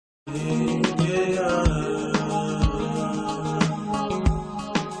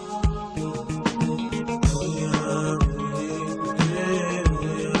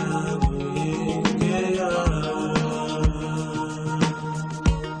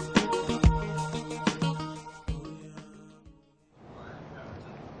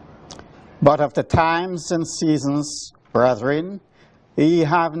But of the times and seasons, brethren, ye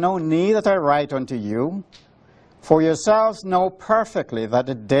have no need that I write unto you, for yourselves know perfectly that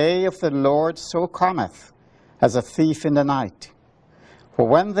the day of the Lord so cometh, as a thief in the night. For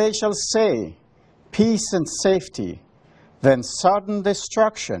when they shall say, peace and safety, then sudden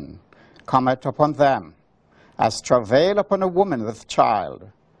destruction cometh upon them, as travail upon a woman with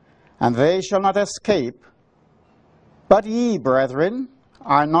child, and they shall not escape. But ye, brethren,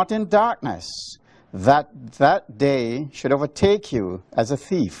 are not in darkness, that that day should overtake you as a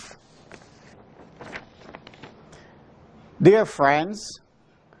thief. Dear friends,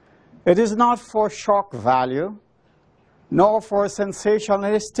 it is not for shock value, nor for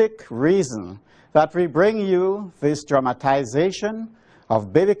sensationalistic reason that we bring you this dramatization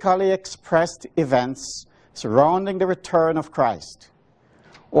of biblically expressed events surrounding the return of Christ.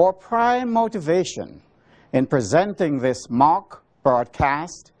 Our prime motivation in presenting this mock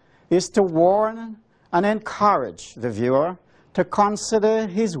broadcast is to warn and encourage the viewer to consider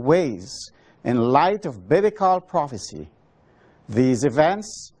his ways in light of biblical prophecy. These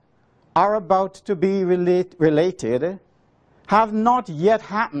events are about to be related, have not yet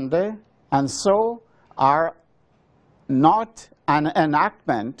happened, and so are not an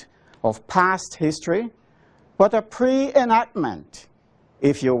enactment of past history, but a pre-enactment,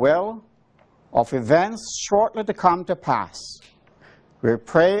 if you will, of events shortly to come to pass. We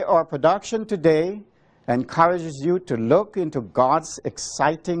pray our production today encourages you to look into God's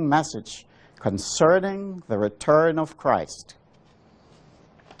exciting message concerning the return of Christ.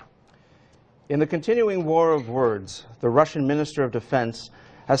 In the continuing war of words, the Russian Minister of Defense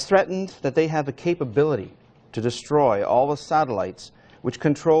has threatened that they have the capability to destroy all the satellites which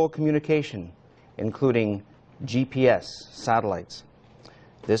control communication, including GPS satellites.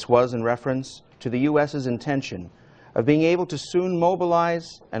 This was in reference to the U.S.'s intention of being able to soon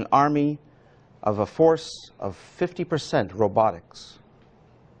mobilize an army of a force of 50% robotics.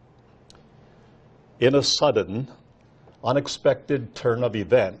 In a sudden, unexpected turn of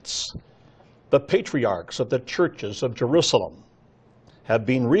events, the patriarchs of the churches of Jerusalem have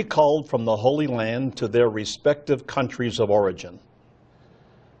been recalled from the Holy Land to their respective countries of origin.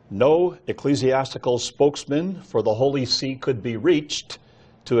 No ecclesiastical spokesman for the Holy See could be reached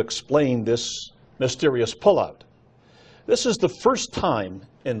to explain this mysterious pullout. This is the first time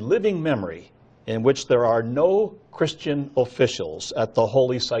in living memory in which there are no Christian officials at the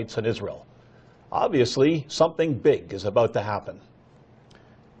holy sites in Israel. Obviously, something big is about to happen.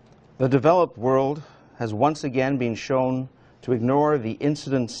 The developed world has once again been shown to ignore the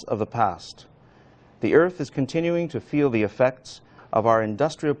incidents of the past. The earth is continuing to feel the effects of our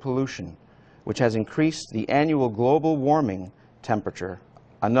industrial pollution, which has increased the annual global warming temperature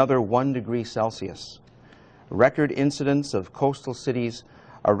another 1 degree Celsius. Record incidents of coastal cities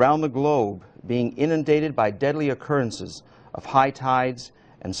around the globe being inundated by deadly occurrences of high tides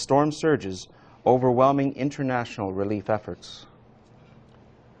and storm surges, overwhelming international relief efforts.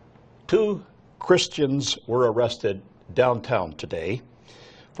 2 Christians were arrested downtown today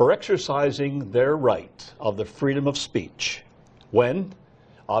for exercising their right of the freedom of speech when,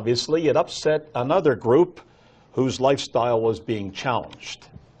 obviously, it upset another group whose lifestyle was being challenged.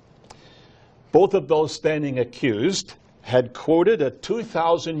 Both of those standing accused had quoted a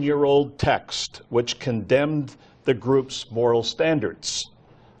 2,000-year-old text which condemned the group's moral standards.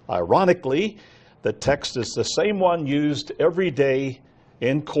 Ironically, the text is the same one used every day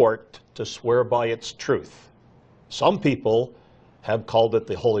in court to swear by its truth. Some people have called it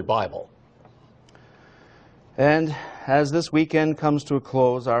the Holy Bible. And as this weekend comes to a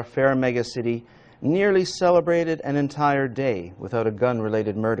close, our fair megacity nearly celebrated an entire day without a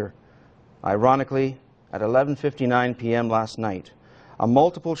gun-related murder. Ironically, at 11:59 p.m. last night, a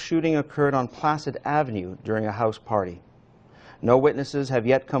multiple shooting occurred on Placid Avenue during a house party. No witnesses have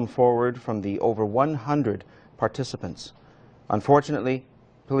yet come forward from the over 100 participants. Unfortunately,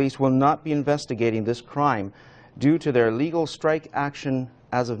 police will not be investigating this crime due to their legal strike action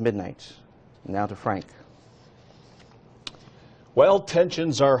as of midnight. Now to Frank. Well,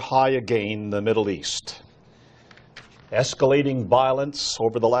 tensions are high again in the Middle East. Escalating violence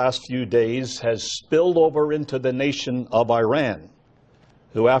over the last few days has spilled over into the nation of Iran,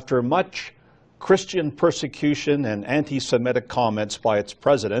 who, after much Christian persecution and anti-Semitic comments by its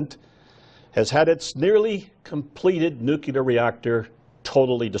president, has had its nearly completed nuclear reactor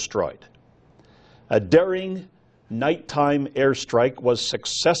totally destroyed. A daring nighttime airstrike was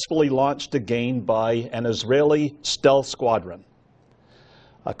successfully launched again by an Israeli stealth squadron.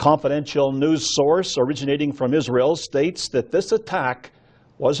 A confidential news source originating from Israel states that this attack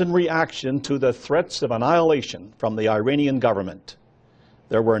was in reaction to the threats of annihilation from the Iranian government.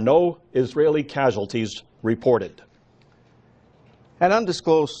 There were no Israeli casualties reported. An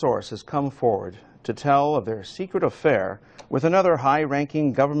undisclosed source has come forward to tell of their secret affair with another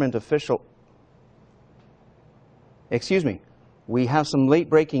high-ranking government official. Excuse me, we have some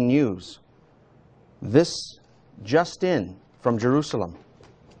late-breaking news. This just in from Jerusalem.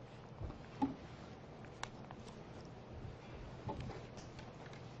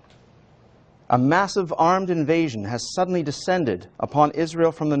 A massive armed invasion has suddenly descended upon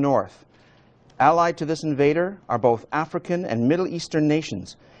Israel from the north. Allied to this invader are both African and Middle Eastern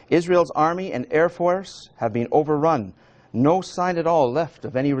nations. Israel's army and air force have been overrun. No sign at all left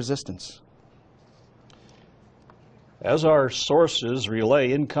of any resistance. As our sources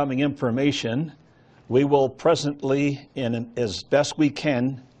relay incoming information, we will presently, as best we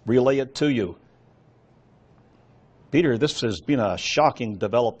can, relay it to you. Peter, this has been a shocking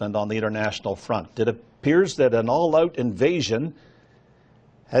development on the international front. It appears that an all-out invasion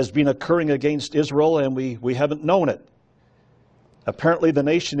has been occurring against Israel, and we haven't known it. Apparently, the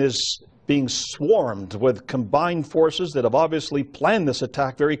nation is being swarmed with combined forces that have obviously planned this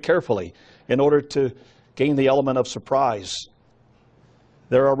attack very carefully in order to gain the element of surprise.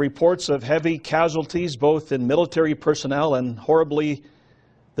 There are reports of heavy casualties, both in military personnel, and horribly,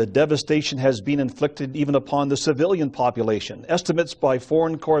 the devastation has been inflicted even upon the civilian population. Estimates by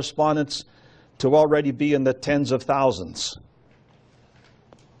foreign correspondents to already be in the tens of thousands.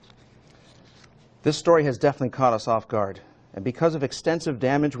 This story has definitely caught us off guard. And because of extensive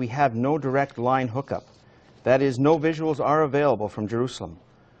damage, we have no direct line hookup. That is, no visuals are available from Jerusalem.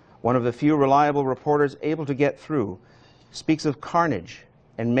 One of the few reliable reporters able to get through speaks of carnage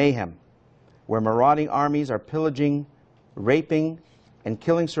and mayhem, where marauding armies are pillaging, raping, and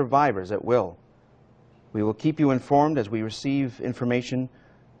killing survivors at will. We will keep you informed as we receive information.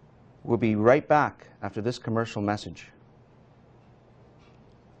 We'll be right back after this commercial message.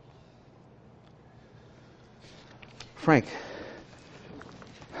 Frank,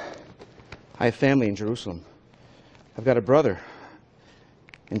 I have family in Jerusalem. I've got a brother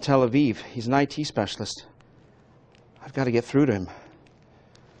in Tel Aviv. He's an IT specialist. I've got to get through to him.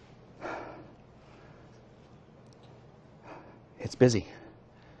 It's busy.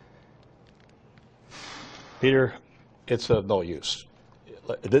 Peter, it's of no use.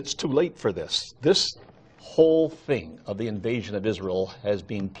 It's too late for this. This whole thing of the invasion of Israel has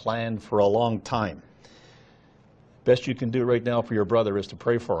been planned for a long time. Best you can do right now for your brother is to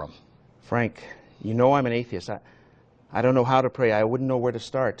pray for him. Frank, you know I'm an atheist. I don't know how to pray. I wouldn't know where to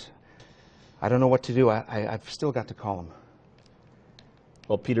start. I don't know what to do. I've still got to call him.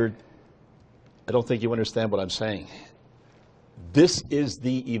 Well, Peter, I don't think you understand what I'm saying. This is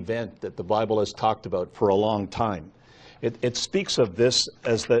the event that the Bible has talked about for a long time. It speaks of this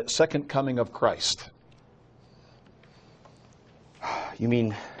as the second coming of Christ. You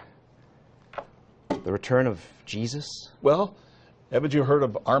mean the return of Jesus? Well, haven't you heard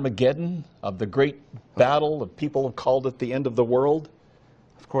of Armageddon, of the great battle that people have called it the end of the world?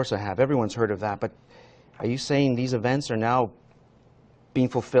 Of course I have. Everyone's heard of that. But are you saying these events are now being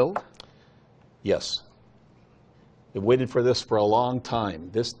fulfilled? Yes. They've waited for this for a long time.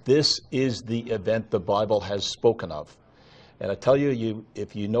 This is the event the Bible has spoken of. And I tell you,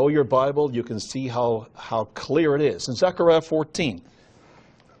 if you know your Bible, you can see how clear it is. In Zechariah 14,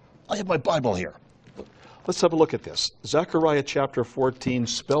 I have my Bible here. Let's have a look at this. Zechariah chapter 14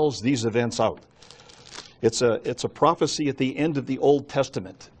 spells these events out. It's a prophecy at the end of the Old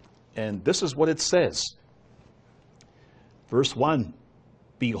Testament. And this is what it says. Verse 1,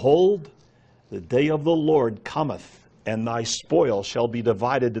 Behold, the day of the Lord cometh, and thy spoil shall be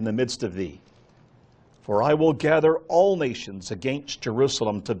divided in the midst of thee. For I will gather all nations against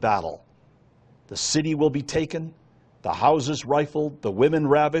Jerusalem to battle. The city will be taken, the houses rifled, the women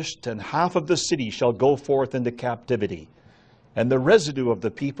ravished, and half of the city shall go forth into captivity. And the residue of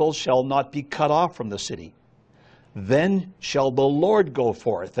the people shall not be cut off from the city. Then shall the Lord go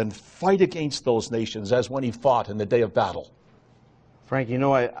forth and fight against those nations as when he fought in the day of battle. Frank, you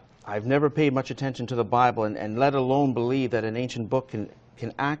know, I've never paid much attention to the Bible, and let alone believe that an ancient book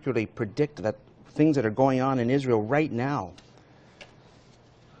can accurately predict that things that are going on in Israel right now.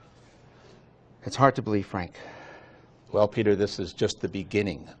 It's hard to believe, Frank. Well, Peter, this is just the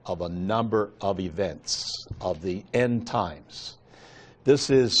beginning of a number of events of the end times. This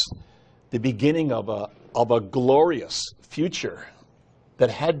is the beginning of a glorious future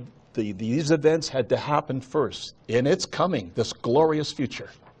that these events had to happen first. And it's coming, this glorious future.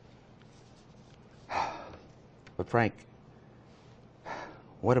 But Frank,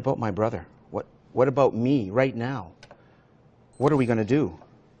 what about my brother? What about me right now? What are we going to do?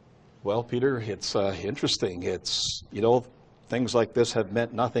 Well, Peter, it's interesting. It's, you know, things like this have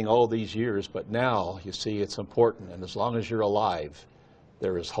meant nothing all these years, but now, you see, it's important. And as long as you're alive,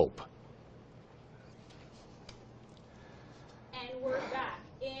 there is hope. And we're back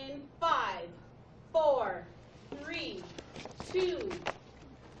in 5, 4, 3, 2.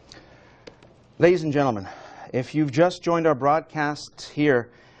 Ladies and gentlemen, if you've just joined our broadcast here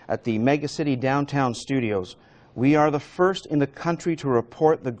at the Mega City Downtown Studios, we are the first in the country to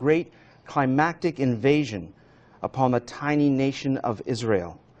report the great climactic invasion upon the tiny nation of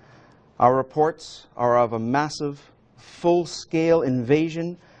Israel. Our reports are of a massive, full-scale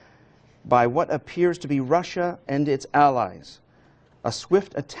invasion by what appears to be Russia and its allies. A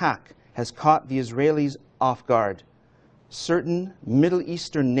swift attack has caught the Israelis off guard. Certain Middle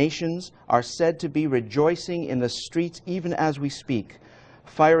Eastern nations are said to be rejoicing in the streets even as we speak,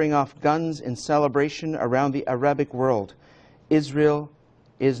 firing off guns in celebration around the Arabic world. Israel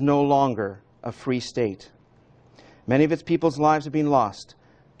is no longer a free state. Many of its people's lives have been lost.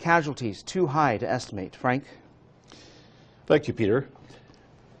 Casualties too high to estimate. Frank? Thank you, Peter.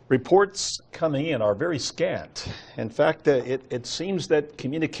 Reports coming in are very scant. In fact, it seems that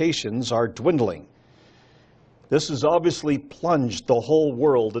communications are dwindling. This has obviously plunged the whole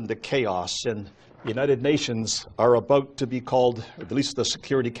world into chaos, and the United Nations are about to be called, or at least the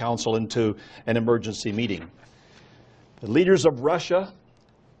Security Council, into an emergency meeting. The leaders of Russia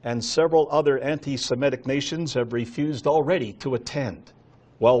and several other anti-Semitic nations have refused already to attend,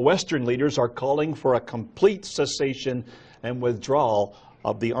 while Western leaders are calling for a complete cessation and withdrawal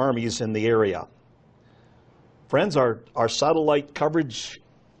of the armies in the area. Friends, our satellite coverage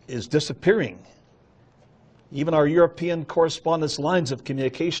is disappearing. Even our European correspondence lines of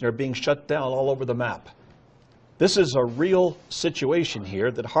communication are being shut down all over the map. This is a real situation here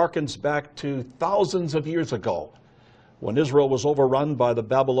that harkens back to thousands of years ago, when Israel was overrun by the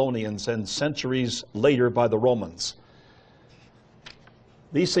Babylonians and centuries later by the Romans.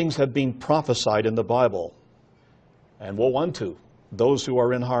 These things have been prophesied in the Bible, and woe unto those who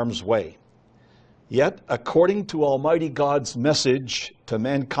are in harm's way. Yet, according to Almighty God's message to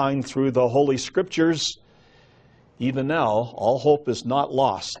mankind through the Holy Scriptures, even now, all hope is not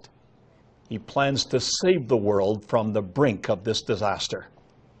lost. He plans to save the world from the brink of this disaster.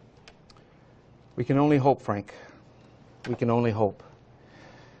 We can only hope, Frank. We can only hope.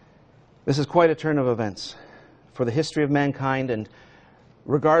 This is quite a turn of events for the history of mankind, and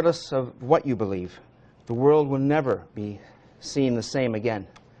regardless of what you believe, the world will never be seen the same again.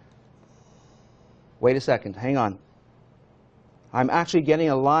 Wait a second, hang on. I'm actually getting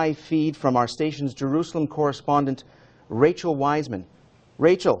a live feed from our station's Jerusalem correspondent, Rachel Wiseman.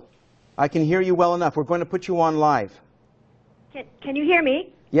 Rachel, I can hear you well enough. We're going to put you on live. Can you hear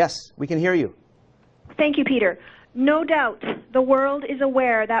me? Yes, we can hear you. Thank you, Peter. No doubt the world is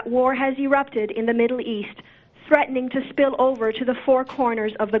aware that war has erupted in the Middle East, threatening to spill over to the four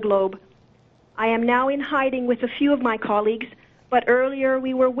corners of the globe. I am now in hiding with a few of my colleagues, but earlier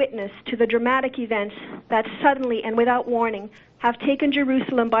we were witness to the dramatic events that suddenly and without warning have taken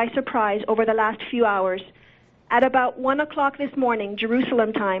Jerusalem by surprise over the last few hours. At about 1 o'clock this morning,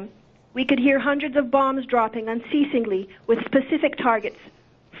 Jerusalem time, we could hear hundreds of bombs dropping unceasingly with specific targets,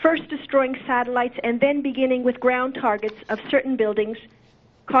 first destroying satellites and then beginning with ground targets of certain buildings,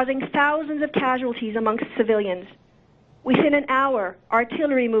 causing thousands of casualties amongst civilians. Within an hour,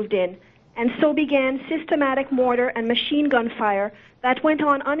 artillery moved in, and so began systematic mortar and machine gun fire that went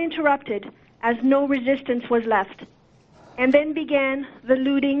on uninterrupted as no resistance was left. And then began the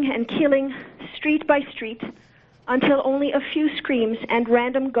looting and killing street by street until only a few screams and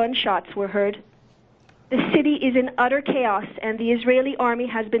random gunshots were heard. The city is in utter chaos and the Israeli army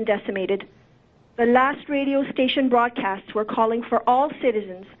has been decimated. The last radio station broadcasts were calling for all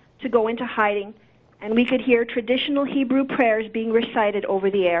citizens to go into hiding, and we could hear traditional Hebrew prayers being recited over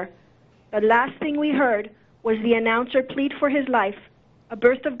the air. The last thing we heard was the announcer plead for his life, a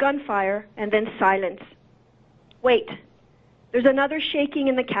burst of gunfire, and then silence. Wait, there's another shaking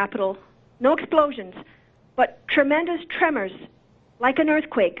in the capital. No explosions, but tremendous tremors, like an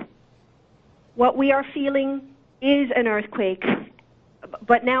earthquake. What we are feeling is an earthquake,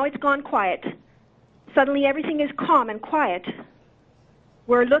 but now it's gone quiet. Suddenly everything is calm and quiet.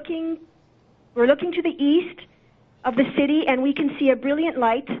 We're looking to the east of the city, and we can see a brilliant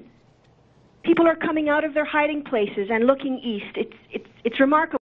light. People are coming out of their hiding places and looking east. It's remarkable.